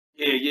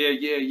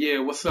Yeah.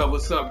 What's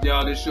up,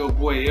 y'all? This your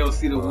boy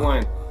LC the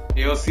One.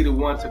 LC the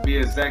One to be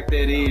exact,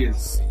 that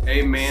is.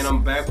 Hey, man,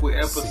 I'm back with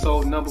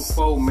episode number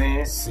 4,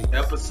 man.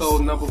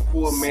 Episode number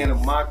 4, man,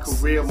 of my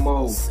career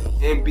mode.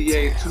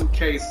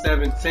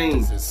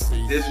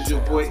 NBA2K17. This is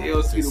your boy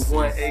LC the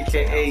One,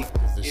 aka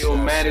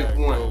ILLMATIC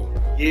One.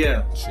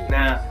 Yeah,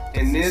 now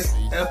in this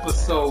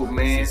episode,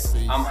 man,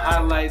 I'm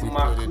highlighting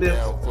my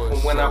clips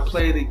from when I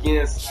played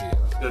against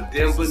the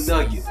Denver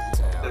Nuggets.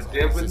 The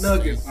Denver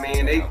Nuggets,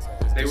 man,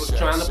 they was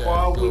trying to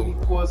ball with me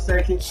for a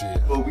second,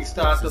 but we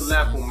started to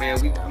lap them, man.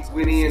 We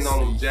went in on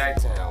them, Jack,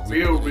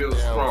 real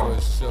strong.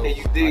 And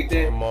you dig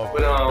that?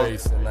 But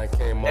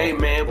hey,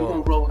 man, we're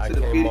gonna roll into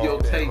the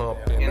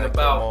videotape in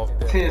about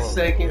 10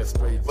 seconds.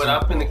 But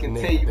I'm finna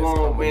continue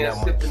on, man,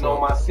 sipping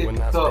on my sippy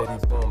cup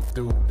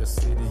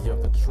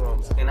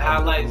and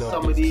highlight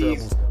some of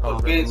these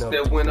events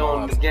that went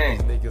on in the game.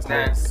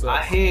 Now,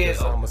 I had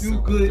a few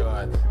good,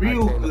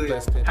 real good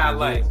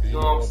highlights. You know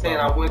what I'm saying?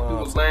 I went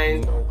through the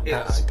lane, hit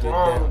a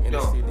strong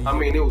dunk. I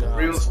mean, it was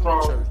real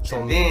strong.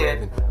 And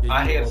then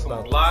I had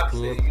some blocks,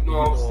 and you know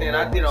what I'm saying?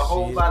 I did a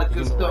whole lot of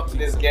good stuff in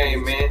this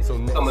game, man.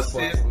 Some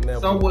assists,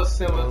 somewhat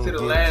similar to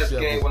the last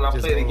game when I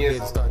played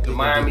against the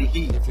Miami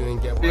Heat. You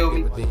feel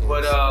me?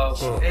 But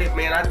hey,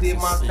 man, I did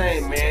my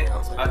thing, man.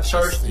 I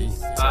churched it.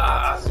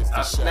 I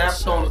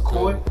snapped on the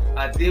court.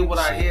 I did what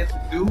I had to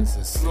do. You know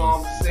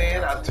what I'm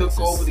saying? I took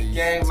over the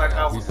game like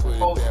I was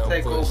supposed to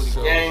take over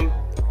the game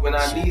when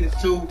I needed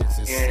to,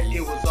 and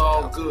it was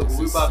all good. But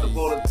we about to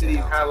roll into these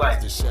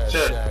highlights.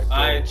 Chuck.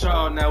 Alright,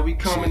 y'all, now we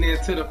coming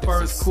into the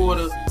first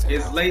quarter.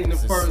 It's late in the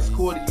first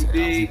quarter, you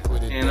dig?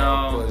 And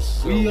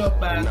we up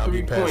by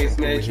 3 points,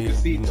 man. As you can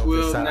see,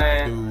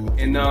 12-9.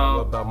 And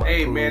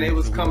hey, man, they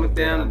was coming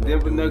down. The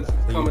Denver Nuggets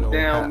was coming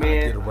down,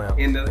 man,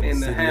 in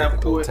the half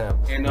court.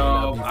 And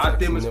I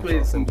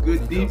demonstrated some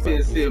good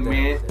defense here,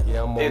 man.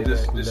 And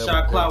the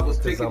shot clock was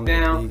ticking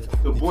down.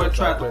 The boy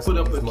tried to put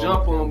up a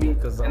jump on me,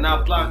 and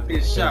I blocked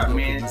this shot,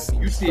 man.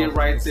 You see it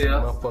right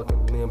there.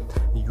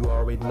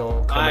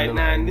 Alright,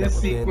 now in this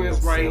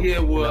sequence right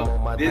here was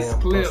this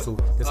clip.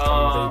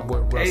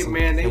 Hey,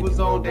 man, they was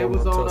on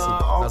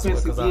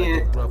offense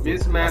again.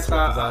 Mismatch.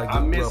 I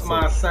missed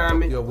my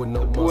assignment. The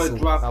boy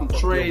dropped some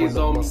trays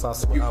on me.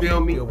 You feel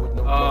me?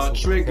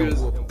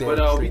 Triggers.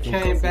 But we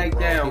came back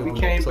down. We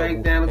came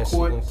back down the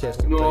court.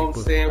 You know what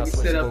I'm saying? We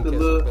set up the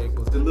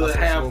little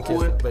half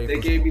court. They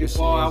gave me the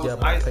ball. I was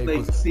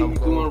isolated. You see me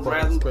doing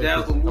razzle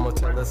dazzle move.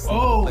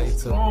 Oh,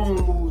 strong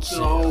move to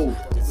the hole.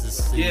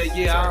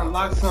 Yeah, I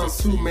unlocked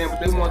something too, man, but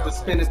they want to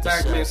spin it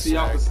back, man, so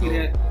y'all can see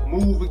that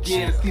move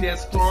again, see that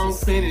strong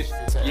finish.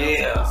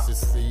 Yeah.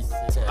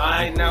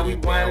 Alright, now we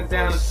winding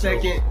down the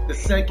second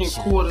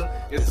quarter.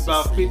 It's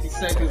about 50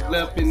 seconds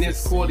left in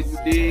this quarter, you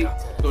dig?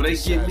 So they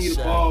give me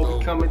the ball,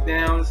 we coming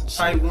down, it's a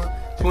tight one.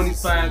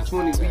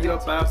 25-20, we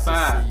up by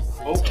 5.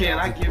 Okay, and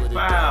I get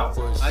fouled.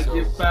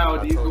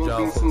 These gonna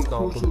be some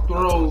crucial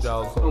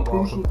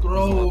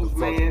throws,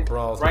 man.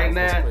 Right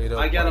now,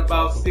 I got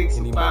about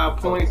 65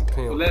 points.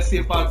 So let's see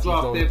if I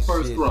drop that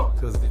first throw.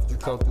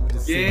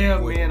 Yeah,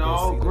 man,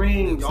 all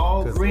green.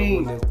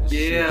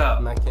 Yeah.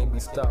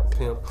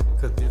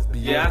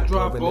 Yeah, I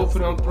dropped both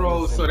of them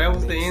throws, so that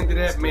was the end of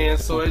that, man.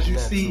 So as you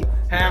see,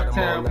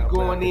 halftime, we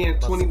going in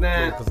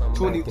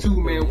 29-22,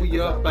 man.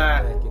 We up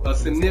by a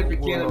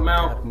significant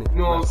amount. You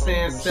know what I'm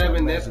saying?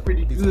 7. That's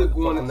pretty good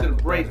going into the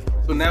break.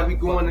 So now we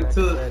going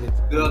into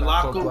the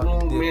locker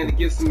room, man, to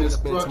get some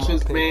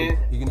instructions, man.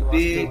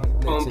 Dig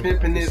on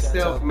pimping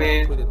itself,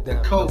 man. The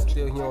coach,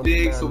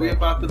 dig. So we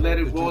about to let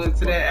it roll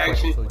into that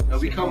action. And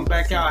we coming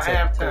back out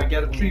halftime.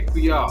 Got a treat for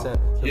y'all.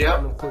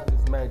 Yep.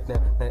 Alright,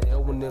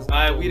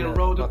 we done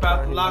rolled up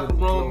out the locker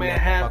room, man.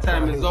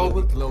 Halftime is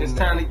over. It's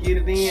time to get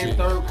it in.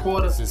 Third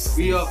quarter,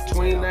 we up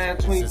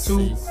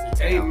 29-22.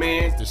 Hey,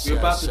 man, we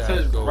about to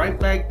touch right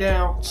back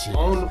down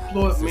on the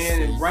floor,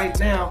 man. And right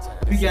now,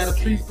 we got a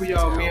treat for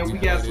y'all, man. We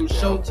got some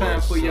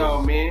showtime for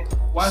y'all, man.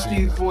 Watch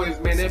these boys,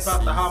 man. They're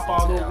about to hop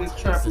all over this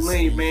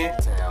trampoline, man.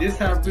 This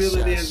how real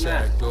it is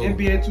now.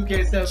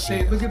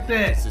 NBA2K17. Look at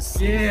that.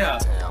 Yeah.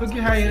 Look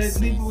at how you're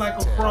leaping like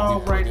a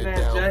frog right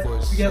now, Jack.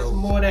 We got some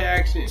more of that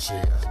action.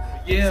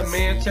 Yeah,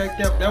 man, check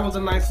that. That was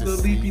a nice little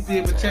leap he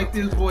did, but check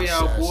this boy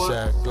out,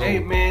 boy. Hey,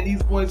 man,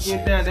 these boys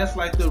getting down. That's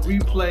like the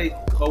replay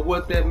of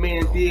what that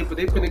man did, but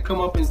they finna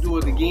come up and do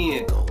it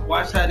again.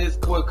 Watch how this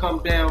boy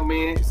come down,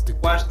 man.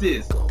 Watch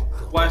this.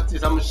 Watch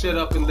this. I'm gonna shut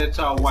up and let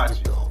y'all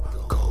watch it.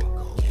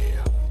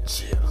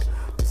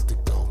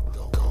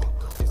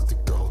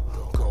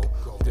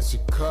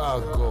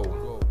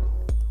 Chicago.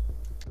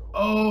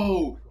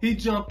 Oh, he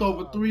jumped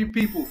over 3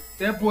 people.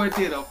 That boy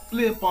did a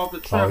flip off the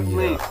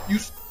trampoline. Oh, yeah.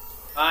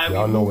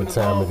 Y'all know what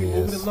time it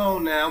is. Moving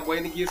along now. I'm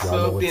waiting to get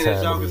subbed in,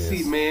 as y'all can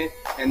see, man.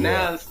 And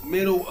now it's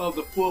middle of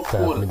the fourth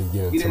quarter. We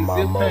didn't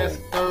zip past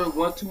the third.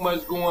 Wasn't too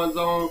much going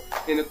on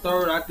in the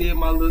third. I did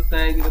my little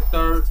thing in the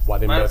third.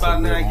 Right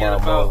about now, I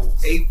got about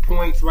 8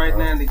 points right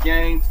now in the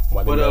game.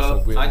 But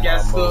I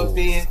got subbed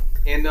in,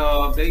 and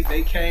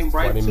they came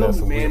right to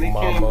me, man. They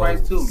came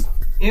right to me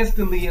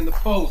instantly in the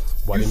post.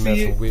 You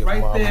see it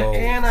right there,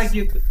 and I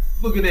get the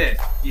Look at that.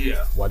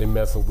 Yeah. Why they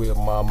messing with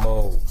my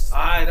moves?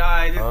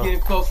 Alright, it's getting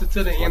closer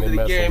to the end of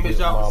the game. As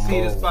y'all can see,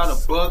 it's about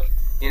 $1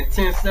 and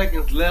 10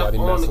 seconds left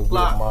on the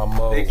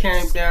clock. They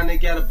came down, they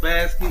got a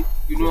basket.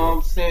 You know what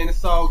I'm saying?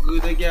 It's all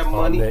good. They got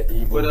money.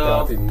 But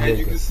as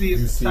you can see,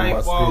 it's a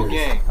tight ball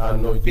game.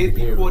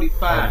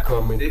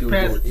 50-45. They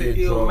passed it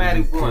to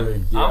ILLMATIC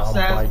one. I'm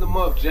sizing them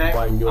up, Jack.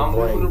 I'm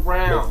moving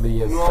around.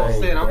 You know what I'm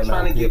saying? I'm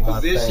trying to get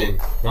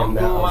position. I'm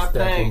doing my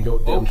thing.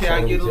 Okay,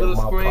 I get a little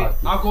screen.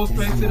 I go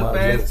straight to the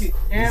basket,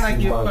 and I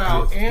get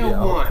fouled and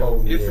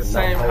one. It's the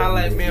same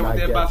highlight, man. When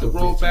they're about to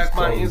roll back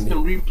my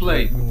instant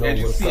replay. As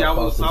you see, I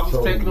was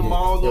taking them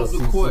all over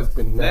the court.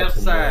 Left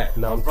side.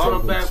 Brought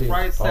them back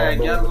right side.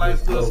 Got a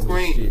nice little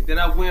screen. Then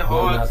I went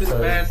hard to the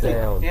basket,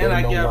 and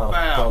I got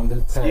fouled.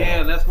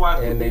 Yeah, that's why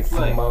they see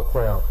my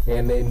crown,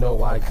 and they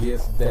know I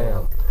gets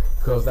down.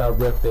 Cause I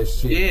rep that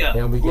shit. Yeah,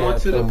 and we going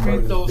to the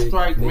free throw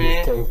strike,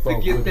 man, to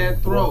get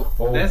that throw.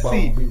 Let's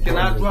see, can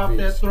I drop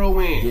that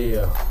throw in?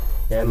 Yeah,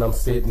 and I'm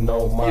sitting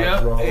on my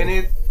throne. And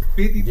it's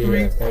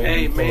 53.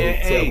 Hey,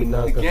 man,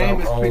 the game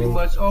is pretty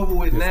much over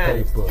with now.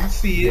 You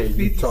see it,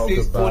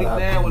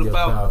 56-49 with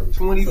about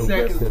 20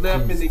 seconds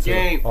left in the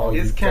game.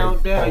 It's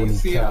countdown. You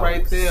see it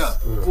right there.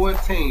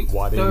 14,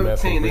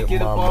 13. They get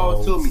the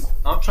ball to me.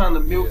 I'm trying to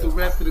milk the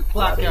rest of the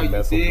clock out, you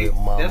dig?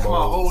 That's my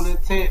whole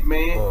intent,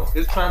 man.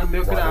 Just trying to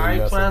milk it out. I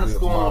ain't trying to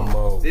score on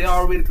them. They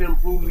already been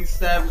brutally,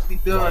 savagely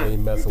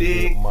done. You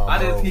dig? I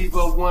just heave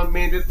up 1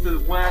 minute just to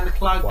wind the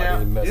clock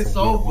down. It's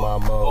over.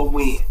 A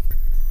win.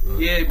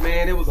 Yeah,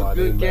 man, it was a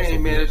good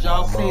game, man. As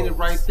y'all seen it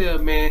right there,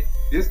 man.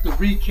 This the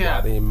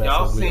recap.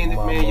 Y'all seen it,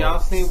 man. Y'all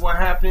seen what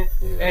happened.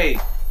 Hey,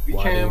 we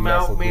came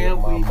out,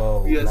 man.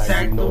 We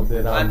attacked them.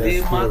 I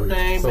did my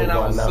thing, man. I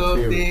was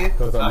subbed in.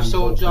 I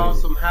showed y'all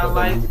some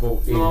highlights.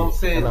 You know what I'm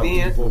saying?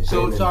 Then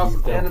showed y'all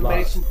some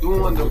animation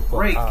during the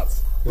break.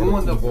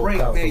 During the break,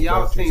 man,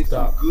 y'all seen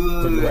some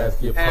good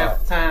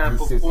halftime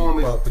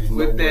performance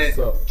with that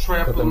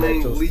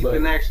trampoline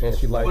leaping action.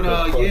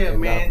 But yeah,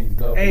 man.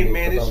 Hey,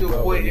 man, it's your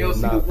boy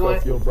LC the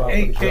One,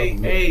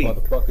 aka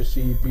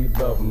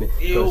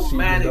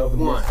ILLMATIC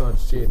One.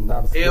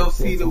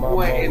 LC the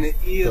One, and it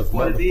is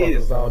what it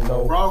is.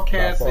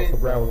 Broadcasting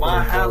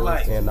my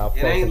highlights. It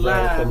ain't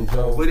live,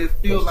 but it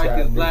feels like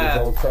it's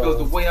live because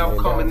the way I'm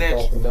coming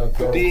at you.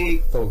 You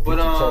dig? But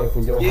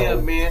yeah,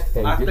 man,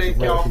 I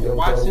thank y'all for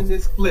watching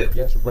this clip.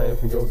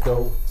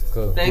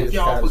 Thank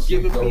y'all for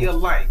giving me a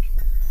like.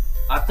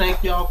 I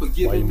thank y'all for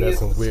giving me a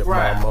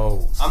subscribe.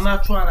 I'm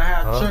not trying to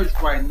have church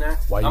right now.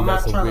 I'm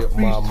not trying to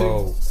preach to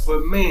you.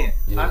 But man,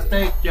 I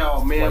thank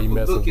y'all, man,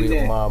 for looking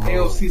at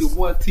LC the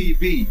One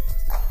TV.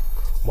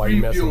 Why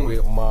you messing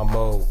with my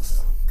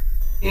modes?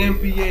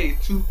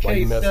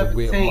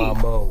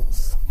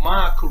 NBA2K17.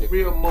 My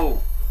career mode.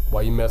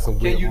 Why you messing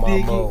with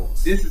my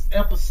modes? This is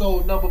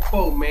episode number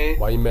 4, man.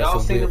 Why you messing y'all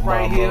seen with it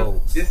right here.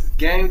 This is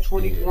game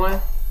 21.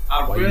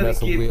 I rarely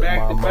get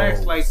back to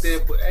backs like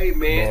that, but hey,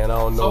 man,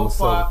 so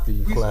far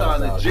we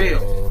starting to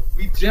jail.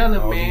 We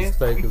gelling, man.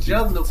 We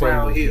gelling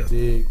around here.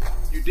 You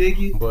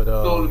dig it?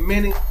 So the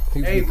minute,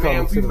 hey,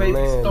 man, we make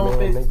it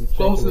stomping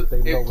closer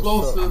and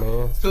closer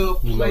to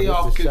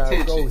playoff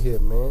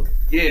contention.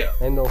 Yeah.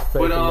 Ain't no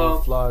fake, no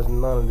flaws,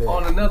 none of that.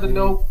 On another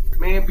note,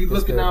 man, be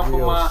looking out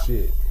for my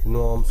you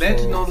know what I'm saying?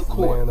 Legend on the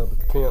Court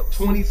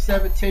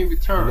 2017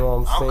 return. You know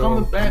what I'm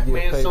coming back,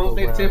 man. As soon as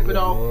they tip it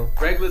off,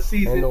 regular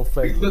season,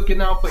 be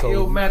looking out for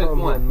ILLMATIC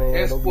One,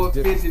 Export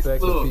Fitness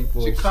Club,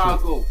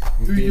 Chicago,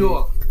 New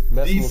York,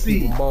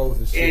 DC,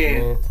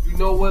 and you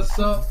know what's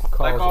up?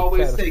 Like I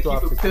always say,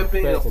 keep it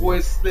pimping and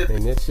avoid slipping.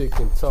 And this shit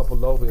can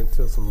topple over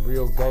into some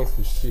real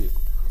gangster shit.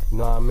 You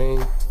know what I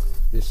mean?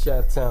 This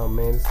Chi-Town,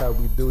 man. This how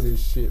we do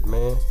this shit,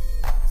 man.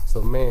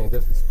 So, man,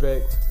 just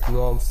respect. You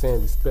know what I'm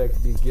saying?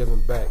 Respect be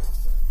given back.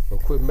 And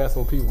quit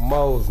messing with people's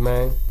modes,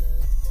 man.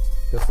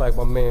 Just like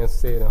my man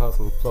said in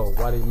Hustle and Flow.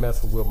 Why they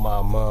messing with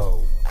my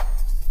mode?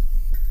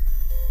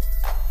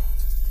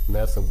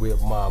 Messing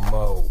with my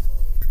mode.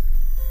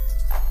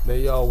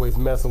 They always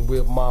messing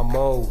with my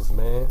modes,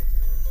 man.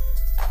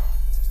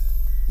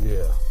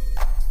 Yeah.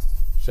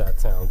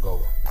 Chi-Town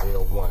go.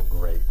 L1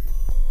 great.